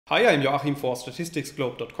Hi, I'm Joachim for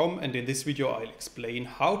statisticsglobe.com, and in this video I'll explain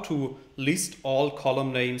how to list all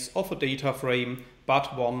column names of a data frame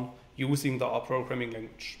but one using the R programming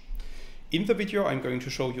language. In the video I'm going to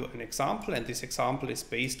show you an example, and this example is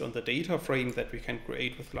based on the data frame that we can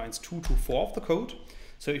create with lines 2 to 4 of the code.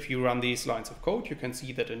 So if you run these lines of code, you can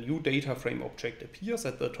see that a new data frame object appears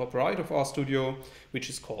at the top right of RStudio,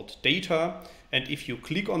 which is called data. And if you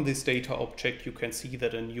click on this data object, you can see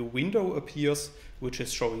that a new window appears, which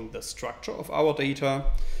is showing the structure of our data.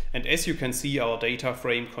 And as you can see, our data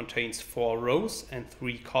frame contains 4 rows and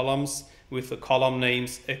 3 columns with the column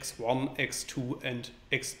names x1, x2, and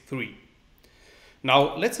x3.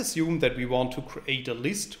 Now let's assume that we want to create a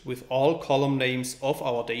list with all column names of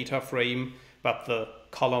our data frame, but the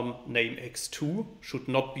column name x2 should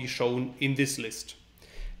not be shown in this list.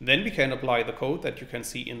 Then we can apply the code that you can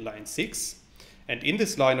see in line 6. And in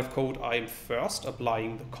this line of code, I am first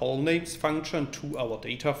applying the colnames function to our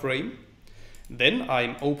data frame. Then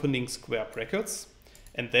I'm opening square brackets.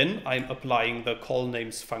 And then I'm applying the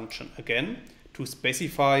colnames function again to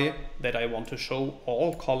specify that I want to show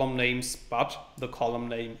all column names but the column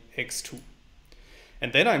name x2.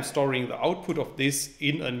 And then I'm storing the output of this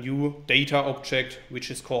in a new data object, which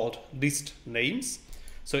is called list names.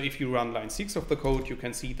 So if you run line 6 of the code, you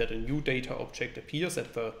can see that a new data object appears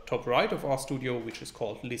at the top right of RStudio, which is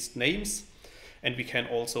called list names. And we can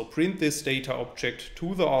also print this data object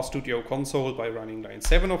to the RStudio console by running line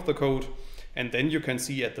 7 of the code. And then you can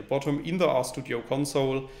see at the bottom in the RStudio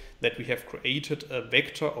console that we have created a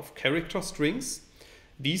vector of character strings.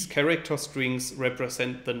 These character strings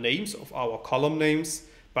represent the names of our column names,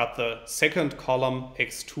 but the second column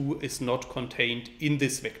x2 is not contained in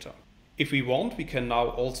this vector. If we want, we can now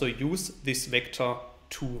also use this vector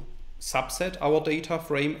to subset our data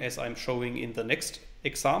frame, as I'm showing in the next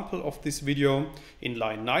example of this video in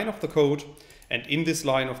line 9 of the code. And in this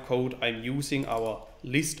line of code, I'm using our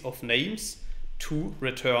list of names to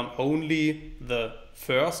return only the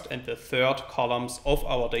first and the third columns of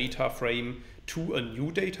our data frame to a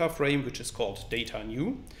new data frame, which is called data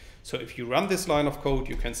new. So if you run this line of code,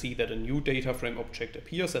 you can see that a new data frame object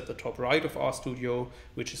appears at the top right of RStudio,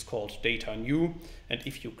 which is called data new. And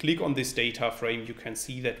if you click on this data frame, you can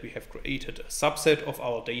see that we have created a subset of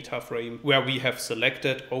our data frame where we have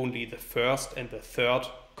selected only the first and the third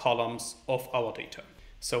columns of our data.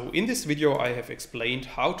 So in this video, I have explained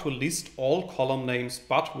how to list all column names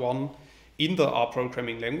but one in the R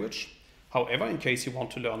programming language. However, in case you want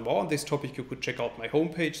to learn more on this topic, you could check out my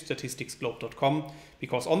homepage, statisticsglobe.com,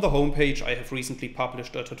 because on the homepage I have recently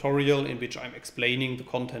published a tutorial in which I'm explaining the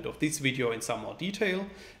content of this video in some more detail,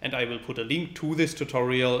 and I will put a link to this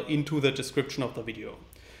tutorial into the description of the video.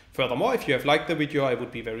 Furthermore, if you have liked the video, I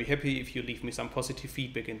would be very happy if you leave me some positive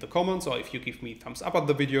feedback in the comments, or if you give me a thumbs up on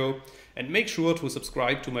the video, and make sure to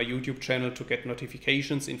subscribe to my YouTube channel to get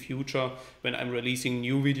notifications in future when I'm releasing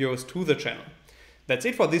new videos to the channel. That's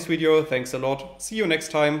it for this video. Thanks a lot. See you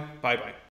next time. Bye bye.